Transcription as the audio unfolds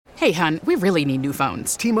Hey, hon, we really need new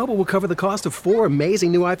phones. T-Mobile will cover the cost of 4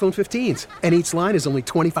 amazing new iPhone 15s, and each line is only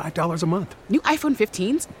 $25 a month. New iPhone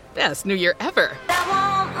 15s? Best new year ever.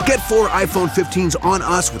 Get 4 iPhone 15s on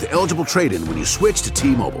us with eligible trade-in when you switch to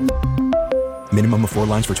T-Mobile. Minimum of 4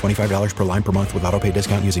 lines for $25 per line per month with autopay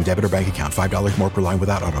discount using debit or bank account. $5 more per line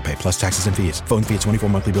without autopay, plus taxes and fees. Phone fee at 24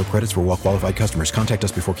 monthly bill credits for well-qualified customers. Contact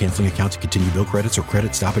us before canceling account to continue bill credits or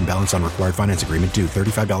credit stop and balance on required finance agreement due.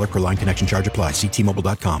 $35 per line connection charge applies. See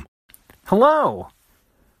T-Mobile.com. Hello.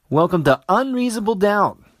 Welcome to Unreasonable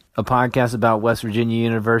Doubt, a podcast about West Virginia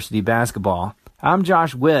University basketball. I'm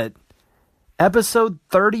Josh Witt. Episode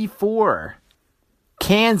 34,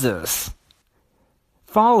 Kansas.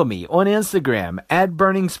 Follow me on Instagram at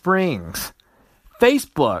Burning Springs.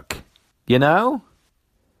 Facebook, the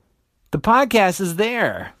podcast is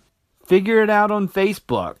there. Figure it out on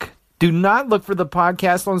Facebook. Do not look for the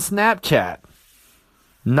podcast on Snapchat.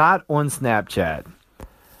 Not on Snapchat.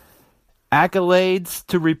 Accolades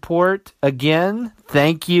to report again.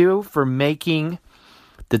 Thank you for making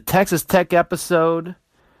the Texas Tech episode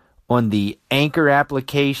on the Anchor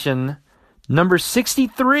application number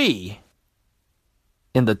 63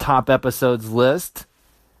 in the top episodes list.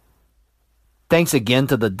 Thanks again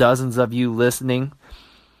to the dozens of you listening.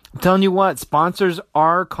 I'm telling you what, sponsors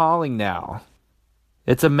are calling now.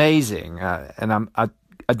 It's amazing. And I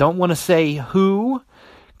don't want to say who,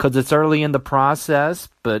 because it's early in the process,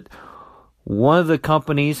 but one of the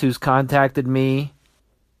companies who's contacted me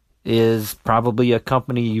is probably a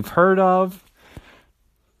company you've heard of.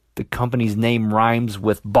 The company's name rhymes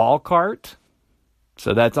with ball cart.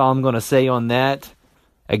 So that's all I'm going to say on that.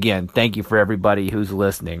 Again, thank you for everybody who's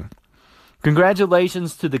listening.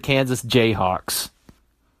 Congratulations to the Kansas Jayhawks.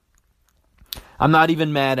 I'm not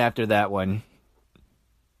even mad after that one.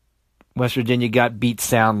 West Virginia got beat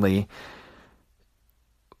soundly.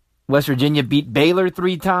 West Virginia beat Baylor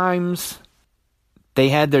 3 times. They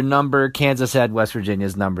had their number. Kansas had West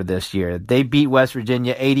Virginia's number this year. They beat West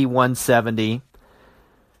Virginia 81-70.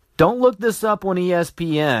 Don't look this up on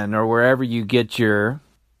ESPN or wherever you get your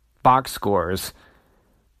box scores.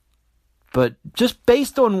 But just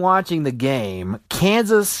based on watching the game,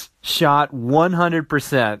 Kansas shot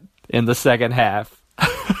 100% in the second half.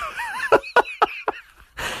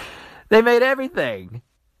 They made everything.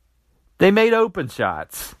 They made open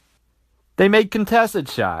shots. They made contested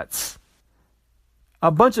shots. A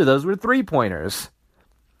bunch of those were three-pointers.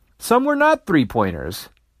 Some were not three-pointers.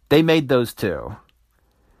 They made those too.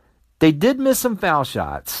 They did miss some foul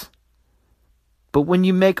shots. But when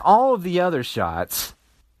you make all of the other shots,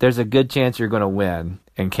 there's a good chance you're going to win.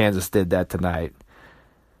 And Kansas did that tonight.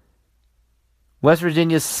 West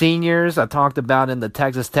Virginia's seniors, I talked about in the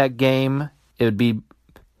Texas Tech game. It would be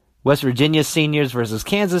West Virginia seniors versus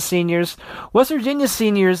Kansas seniors. West Virginia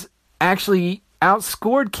seniors actually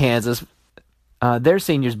outscored Kansas, their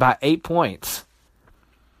seniors, by 8 points.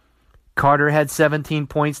 Carter had 17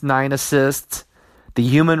 points, 9 assists. The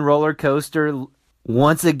human roller coaster,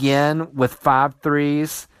 once again, with 5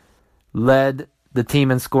 threes, led the team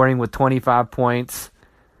in scoring with 25 points.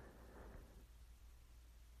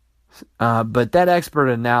 But that expert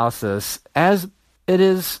analysis, as it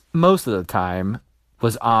is most of the time,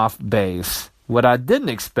 was off base. What I didn't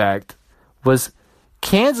expect was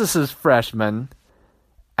Kansas's freshmen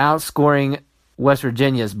outscoring West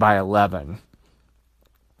Virginia's by 11.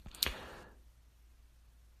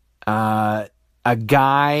 A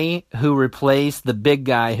guy who replaced the big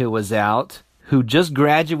guy who was out, who just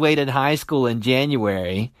graduated high school in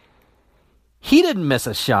January, he didn't miss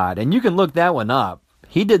a shot, and you can look that one up.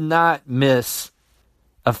 He did not miss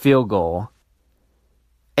a field goal.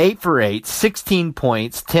 8 for 8, 16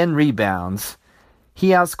 points, 10 rebounds. He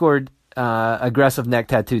outscored aggressive neck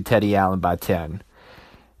tattoo Teddy Allen by 10.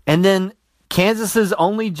 And then Kansas's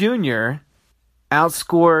only junior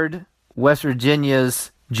outscored West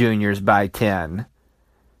Virginia's juniors by 10.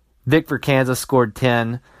 Vic for Kansas scored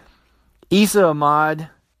 10. Issa Ahmad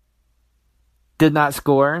did not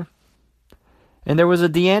score. And there was a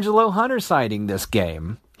D'Angelo Hunter sighting this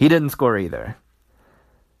game. He didn't score either.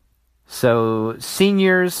 So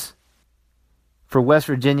seniors for West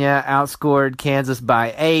Virginia outscored Kansas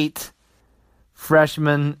by 8.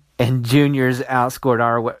 Freshmen and juniors outscored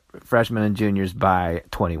our freshmen and juniors by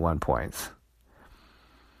 21 points.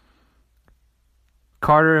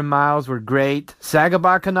 Carter and Miles were great.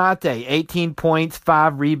 Sagaba Konate, 18 points,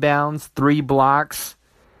 5 rebounds, 3 blocks.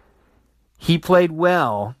 He played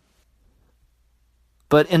well.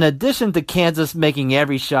 But in addition to Kansas making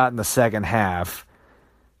every shot in the second half,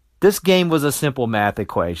 this game was a simple math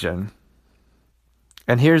equation.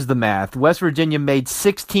 And here's the math. West Virginia made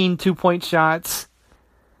 16 two-point shots.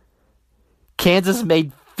 Kansas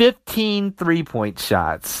made 15 3-point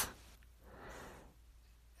shots.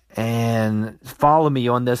 And follow me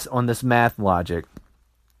on this math logic.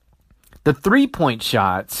 The 3-point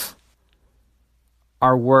shots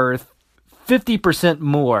are worth 50%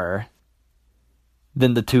 more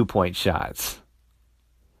than the 2-point shots.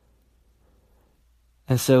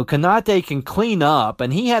 And so Konate can clean up,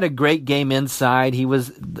 and he had a great game inside. He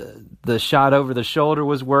was the shot over the shoulder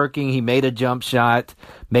was working. He made a jump shot,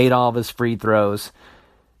 made all of his free throws.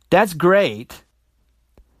 That's great.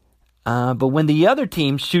 But when the other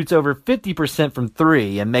team shoots over 50% from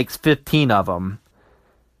 3 and makes 15 of them,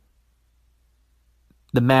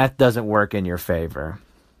 the math doesn't work in your favor.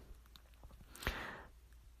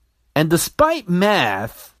 And despite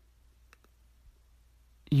math,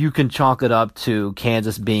 you can chalk it up to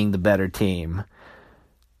Kansas being the better team.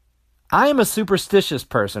 I am a superstitious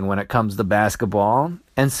person when it comes to basketball,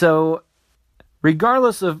 and so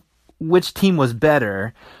regardless of which team was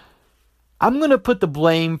better, I'm going to put the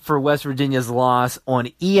blame for West Virginia's loss on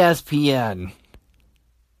ESPN.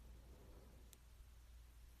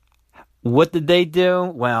 What did they do?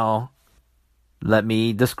 Well, let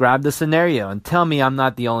me describe the scenario and tell me I'm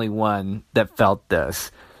not the only one that felt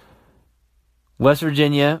this. West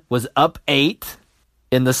Virginia was up 8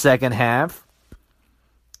 in the second half.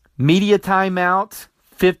 Media timeout,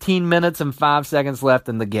 15 minutes and 5 seconds left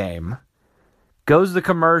in the game. Goes to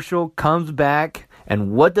commercial, comes back,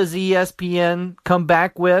 and what does ESPN come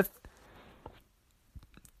back with?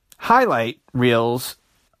 Highlight reels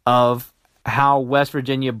of how West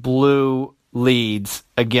Virginia blew leads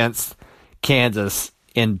against Kansas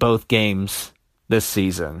in both games this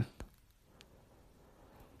season.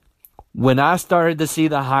 When I started to see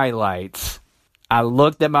the highlights, I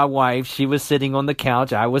looked at my wife. She was sitting on the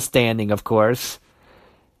couch. I was standing, of course.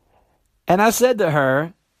 And I said to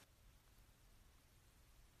her,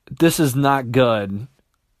 "This is not good.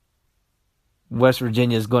 West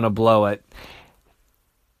Virginia is going to blow it."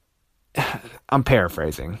 I'm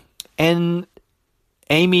paraphrasing. And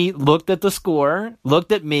Amy looked at the score,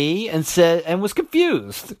 looked at me, and said, and was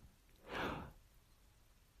confused.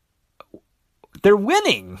 "They're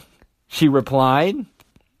winning," she replied.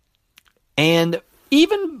 And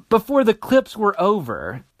even before the clips were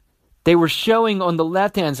over, they were showing on the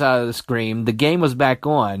left-hand side of the screen, the game was back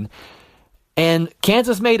on, and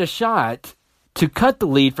Kansas made a shot to cut the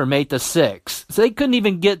lead from 8 to 6. So they couldn't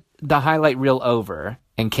even get the highlight reel over,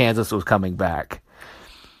 and Kansas was coming back.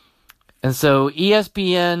 And so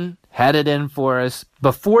ESPN had it in for us.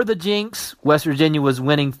 Before the jinx, West Virginia was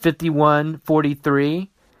winning 51-43.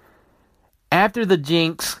 After the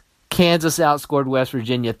jinx, Kansas outscored West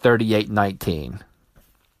Virginia 38-19.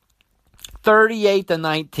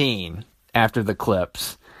 38-19 after the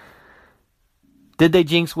clips. Did they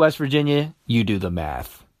jinx West Virginia? You do the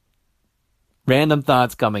math. Random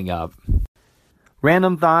thoughts coming up.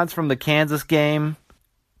 Random thoughts from the Kansas game,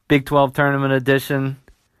 Big 12 Tournament Edition.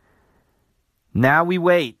 Now we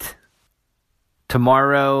wait.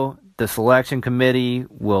 Tomorrow, the selection committee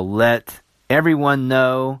will let everyone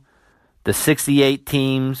know the 68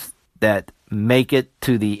 teams that make it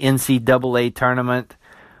to the NCAA tournament.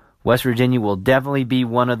 West Virginia will definitely be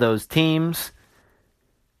one of those teams.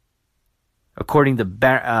 According to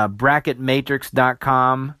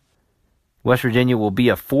bracketmatrix.com, West Virginia will be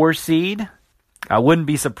a 4 seed. I wouldn't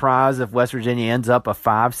be surprised if West Virginia ends up a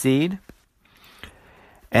 5 seed.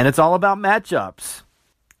 And it's all about matchups.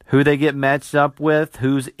 Who they get matched up with,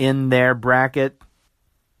 who's in their bracket.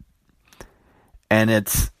 And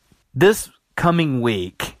it's this coming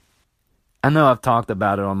week. I know I've talked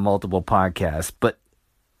about it on multiple podcasts, but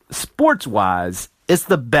sports-wise, it's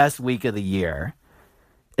the best week of the year.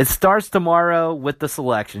 It starts tomorrow with the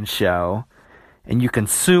selection show, and you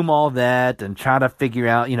consume all that and try to figure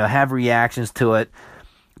out, have reactions to it.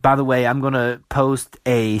 By the way, I'm going to post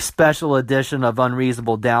a special edition of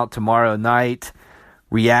Unreasonable Doubt tomorrow night.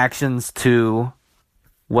 Reactions to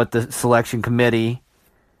what the selection committee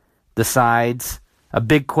decides. A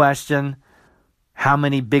big question, how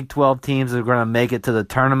many Big 12 teams are going to make it to the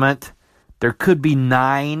tournament? There could be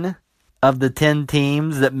 9 of the 10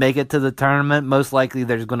 teams that make it to the tournament. Most likely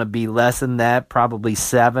there's going to be less than that, probably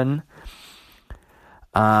 7.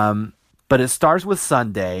 But it starts with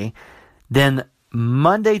Sunday. Then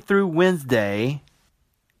Monday through Wednesday,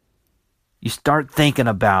 you start thinking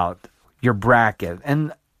about your bracket.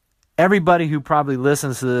 And everybody who probably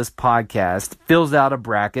listens to this podcast fills out a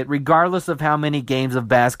bracket, regardless of how many games of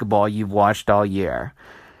basketball you've watched all year.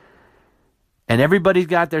 And everybody's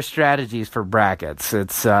got their strategies for brackets.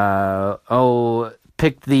 It's,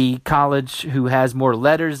 pick the college who has more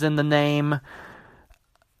letters in the name.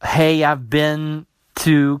 Hey, I've been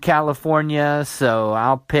to California, so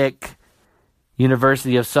I'll pick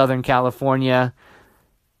University of Southern California.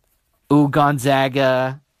 Ooh,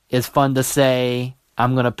 Gonzaga is fun to say.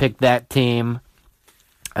 I'm going to pick that team.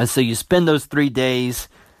 And so you spend those 3 days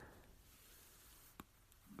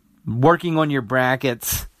working on your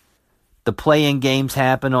brackets. The play-in games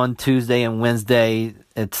happen on Tuesday and Wednesday.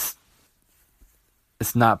 It's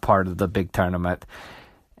not part of the big tournament.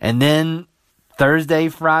 And then Thursday,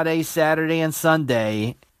 Friday, Saturday, and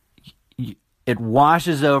Sunday, it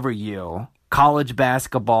washes over you. College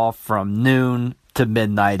basketball from noon to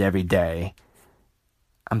midnight every day.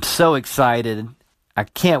 I'm so excited. I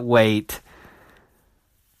can't wait.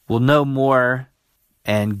 We'll know more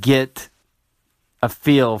and get a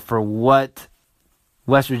feel for what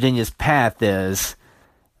West Virginia's path is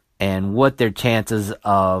and what their chances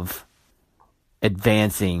of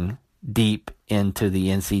advancing deep into the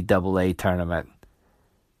NCAA tournament.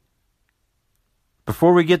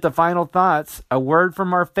 Before we get to final thoughts, a word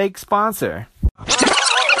from our fake sponsor.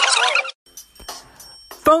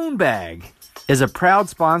 Phone Bag is a proud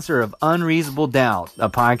sponsor of Unreasonable Doubt, a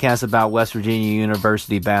podcast about West Virginia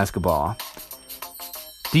University basketball.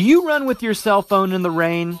 Do you run with your cell phone in the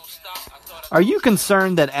rain? Are you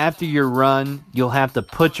concerned that after your run, you'll have to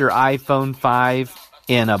put your iPhone 5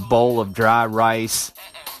 in a bowl of dry rice?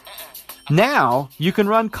 Now, you can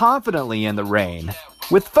run confidently in the rain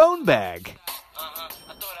with Phone Bag.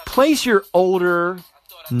 Place your older,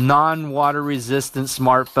 non-water resistant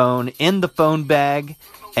smartphone in the phone bag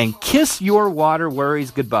and kiss your water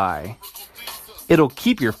worries goodbye. It'll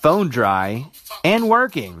keep your phone dry and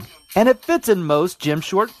working, and it fits in most gym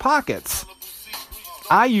short pockets.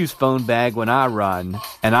 I use Phone Bag when I run,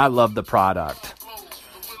 and I love the product.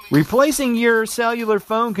 Replacing your cellular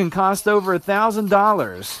phone can cost over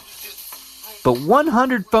 $1,000, but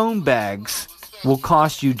 100 phone bags will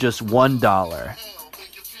cost you just $1.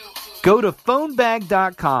 Go to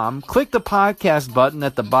phonebag.com, click the podcast button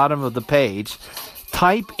at the bottom of the page,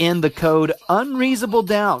 type in the code Unreasonable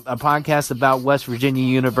Doubt, a podcast about West Virginia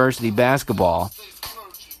University basketball,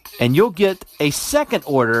 and you'll get a second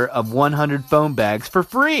order of 100 phone bags for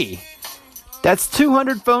free. That's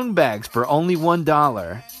 200 phone bags for only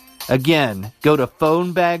 $1. Again, go to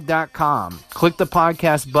phonebag.com, click the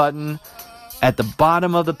podcast button at the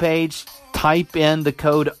bottom of the page, type in the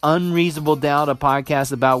code Unreasonable Doubt, a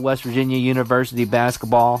podcast about West Virginia University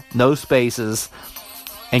basketball, no spaces,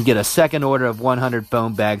 and get a second order of 100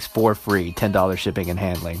 phone bags for free, $10 shipping and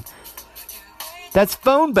handling. That's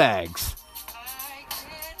Phone Bags.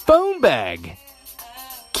 Phone Bag.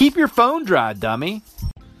 Keep your phone dry, dummy.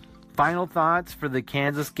 Final thoughts for the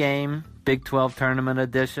Kansas game, Big 12 Tournament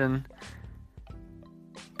Edition.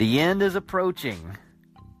 The end is approaching.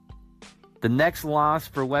 The next loss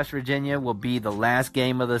for West Virginia will be the last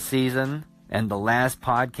game of the season and the last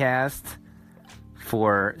podcast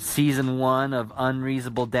for Season 1 of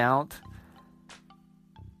Unreasonable Doubt.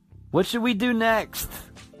 What should we do next?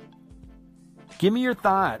 Give me your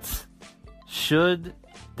thoughts. Should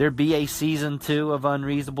there be a Season 2 of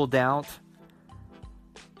Unreasonable Doubt?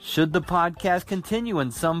 Should the podcast continue in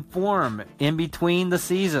some form in between the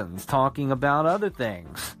seasons, talking about other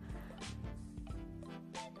things?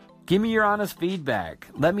 Give me your honest feedback.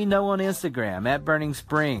 Let me know on Instagram at Burning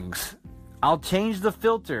Springs. I'll change the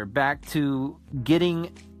filter back to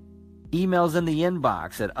getting emails in the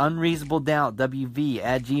inbox at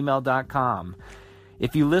unreasonabledoubtwv@gmail.com.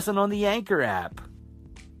 If you listen on the Anchor app,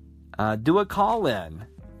 do a call-in.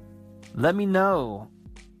 Let me know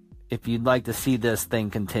if you'd like to see this thing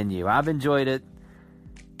continue. I've enjoyed it.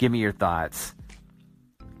 Give me your thoughts.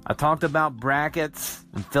 I talked about brackets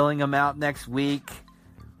and filling them out next week.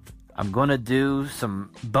 I'm going to do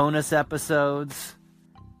some bonus episodes,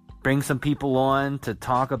 bring some people on to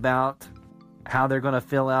talk about how they're going to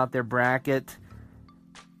fill out their bracket,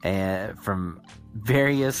 and from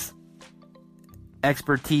various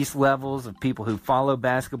expertise levels of people who follow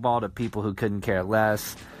basketball to people who couldn't care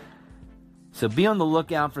less. So be on the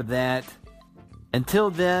lookout for that. Until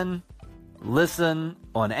then, listen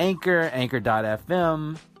on Anchor,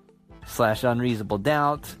 anchor.fm/Unreasonable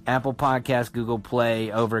Doubt, Apple Podcasts, Google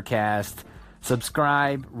Play, Overcast.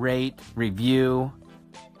 Subscribe, rate, review,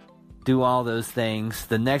 do all those things.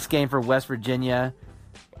 The next game for West Virginia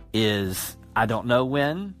is, I don't know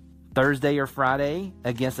when, Thursday or Friday,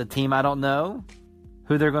 against a team I don't know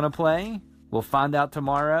who they're going to play. We'll find out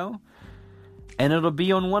tomorrow. And it'll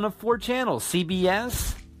be on one of 4 channels: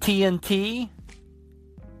 CBS, TNT,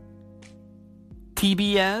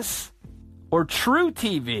 TBS, or True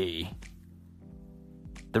TV.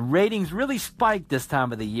 The ratings really spiked this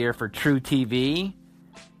time of the year for True TV.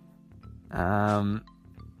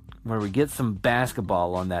 where we get some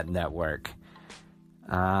basketball on that network.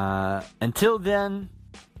 Until then,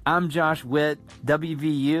 I'm Josh Witt.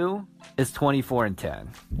 WVU is 24-10.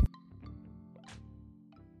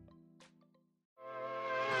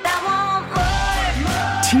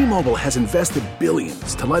 T-Mobile has invested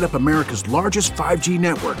billions to light up America's largest 5G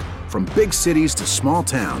network, from big cities to small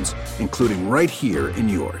towns, including right here in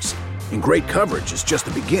yours. And great coverage is just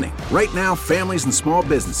the beginning. Right now, families and small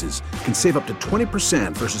businesses can save up to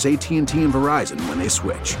 20% versus AT&T and Verizon when they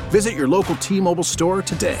switch. Visit your local T-Mobile store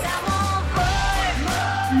today.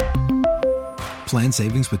 Plan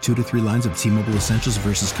savings with 2 to 3 lines of T-Mobile Essentials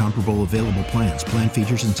versus comparable available plans. Plan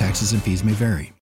features and taxes and fees may vary.